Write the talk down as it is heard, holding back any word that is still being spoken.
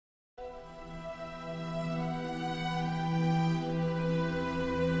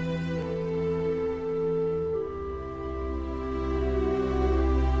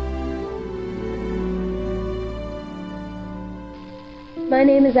My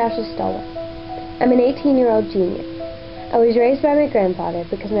name is Ashley Stalworth. I'm an 18-year-old junior. I was raised by my grandfather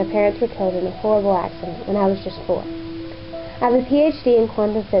because my parents were killed in a horrible accident when I was just 4. I have a PhD in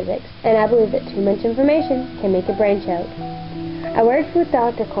quantum physics, and I believe that too much information can make your brain choke. I worked with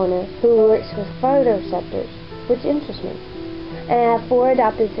Dr. Corner, who works with photoreceptors, which interests me, and I have 4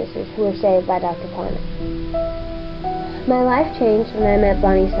 adopted sisters who were saved by Dr. Corner. My life changed when I met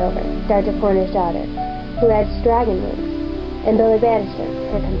Bonnie Silver, Dr. Corner's daughter, who had dragon wings, and Billy Bannister,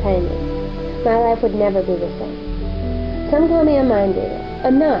 her companion. My life would never be the same. Some call me a mind reader.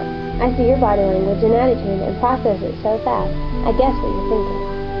 I'm not. I see your body language and attitude and process it so fast, I guess what you're thinking.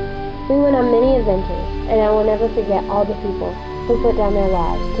 We went on many adventures, and I will never forget all the people who put down their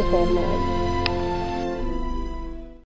lives to save mine.